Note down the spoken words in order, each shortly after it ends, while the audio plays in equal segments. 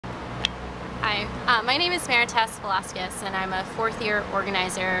Hi, my name is Maritas Velasquez, and I'm a fourth-year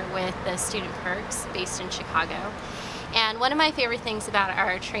organizer with the Student Perks based in Chicago. And one of my favorite things about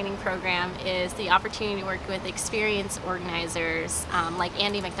our training program is the opportunity to work with experienced organizers like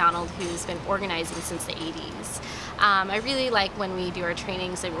Andy McDonald, who's been organizing since the 80s. I really like when we do our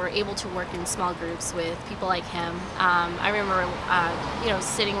trainings that we're able to work in small groups with people like him. I remember,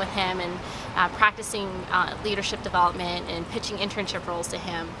 sitting with him and practicing leadership development and pitching internship roles to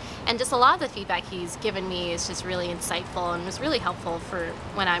him. And just a lot of the feedback he's given me is just really insightful and was really helpful for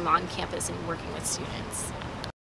when I'm on campus and working with students.